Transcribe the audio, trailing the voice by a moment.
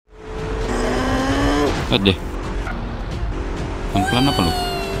Lihat deh. Pelan-pelan apa lu?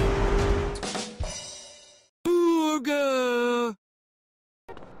 Boorgah.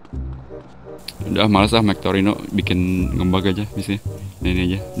 Udah males ah Mike Toreno bikin ngembag aja misi.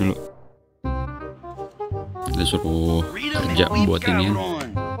 Ini aja dulu. Kita suruh kerja buat ini ya.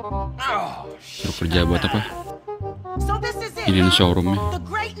 Suruh kerja buat apa? Ini showroomnya.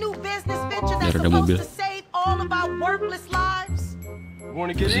 Biar ada mobil.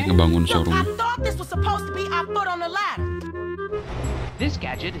 Masih ngebangun showroom. This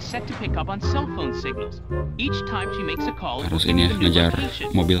gadget is set to pick up on cell phone signals. Each time she makes a call, Harus ini ya, ngejar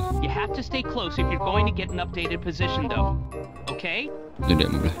mobil. You have to stay close if you're going to get an updated position though. Okay? Itu deh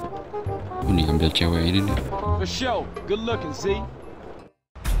mobil. Oh, nih ambil cewek ini nih. For show. Good looking, see?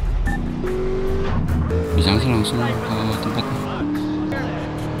 Bisa nggak sih langsung ke tempatnya?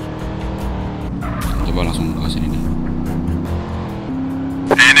 Coba langsung ke sini nih.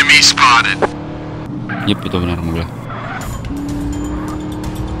 Enemy spotted. Yep, itu benar mobilnya.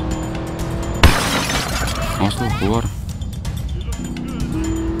 Awas tuh keluar.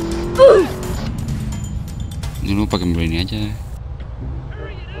 Ini lu pakai mobil ini aja.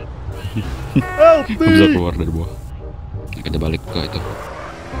 Bisa keluar dari bawah. Nah, kita balik ke itu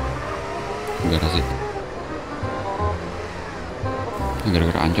garasi.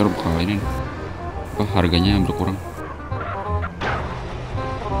 Gara-gara ancur bukan ini. Apa harganya berkurang?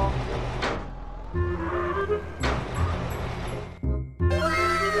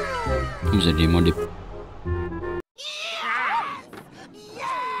 Bisa dimodif.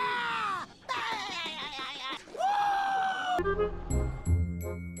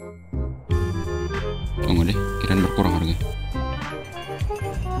 Tunggu deh, kirain berkurang harga.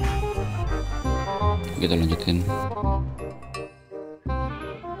 Kita lanjutin.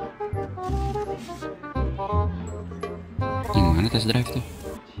 Yang mana test drive tuh?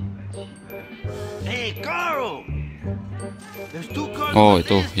 Oh,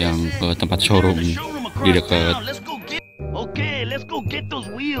 itu yang ke tempat showroom di dekat.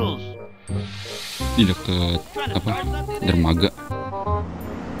 Di dekat apa? Dermaga.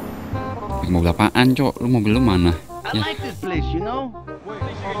 Pakai mobil apaan, Cok? Lu mobil lu mana? Ya.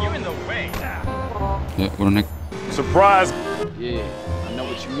 Ya, udah naik. Surprise. Yeah, I know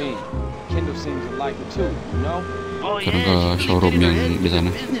what you mean. Kendall seems to like it too, you know? Sekarang ke showroom yang di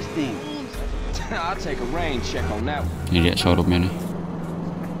sana. I'll take a rain check on that one. Ini dia showroomnya nih.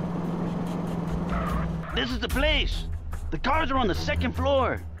 This is the place. The cars are on the second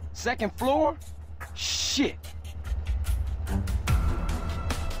floor. Second floor? Shit.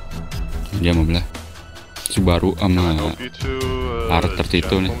 Dia mobilnya Subaru sama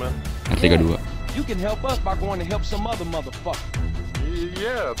R32 nih, R32. You can help us by going to help some other motherfucker.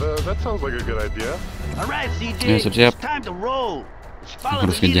 Yeah, that sounds like a good idea. All right, CJ. Ya, siap-siap. It's time to roll. Follow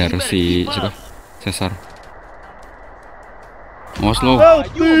Harus the ngejar leader, you si better keep siapa? up. Cesar. Awas lo.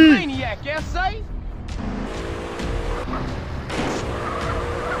 You a maniac, yes, say?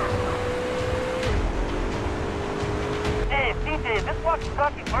 Hey, CJ, this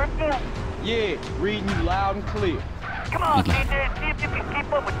walkie-talkie working? Yeah, reading you loud and clear. Come on, CJ, see if you can keep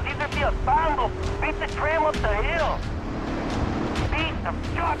up with Caesar Fiat Beat the tram up the hill. Beat the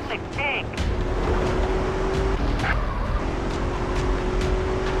chocolate cake.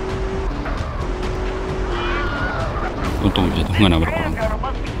 Untung aja tuh nggak nabrak orang.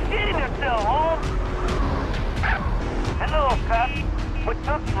 Hello, cop. What's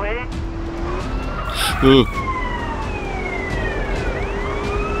up, Sway?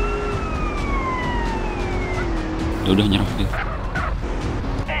 Udah nyerah dia.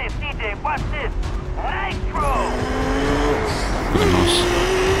 Hey, CJ, watch this. Nitro. Bukan nos.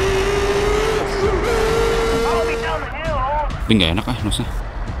 I'll be down the hill, home. Tapi nggak enak ah nosnya.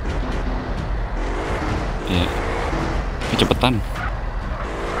 Ya, kecepetan.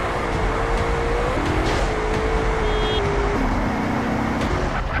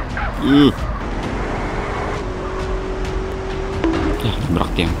 Ya,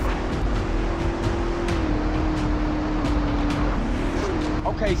 nabrak tiang.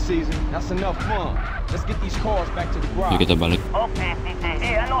 Okay, Caesar, that's enough fun. Let's get these cars back to the Yuk garage. kita balik Okay, CJ.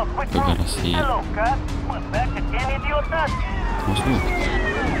 Hey, I know a quick ke route. garasi. Hello, cop. What's back to Danny Idiotas? Awas lu.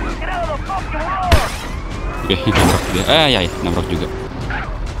 Get out of the fucking road. Oke, nabrak dia. Ya, nabrak juga.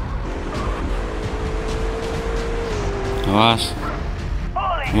 Awas.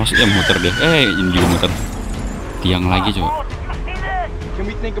 Awas, ya muter deh. Ini juga muter. Tiang lagi coba. Oh, did you see that? Can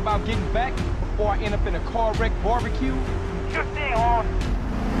we think about getting back before I end up in a car wreck barbecue? Sure thing, home.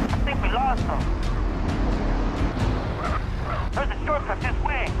 I think we lost him. There's a shortcut this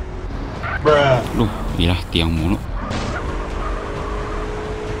way. Duh, gila tiang mulu.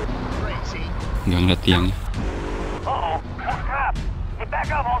 Nggak ngeliat tiangnya. Uh-oh, more cops. Hey,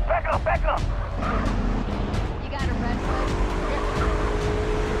 back up, Holmes. Back up, back up. You got a red one?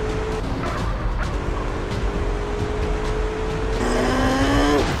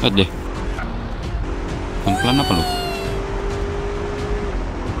 Lihat deh. Pelan-pelan apa lu?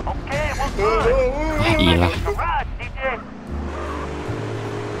 Okay, we're good. Ah, gila. Garage, DJ.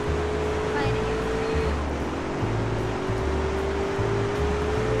 Fine again.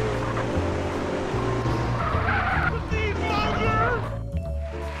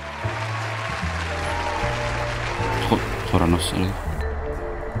 Kok suara nos lagi?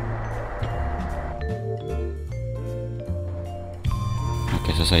 Oke,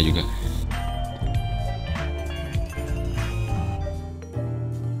 selesai juga.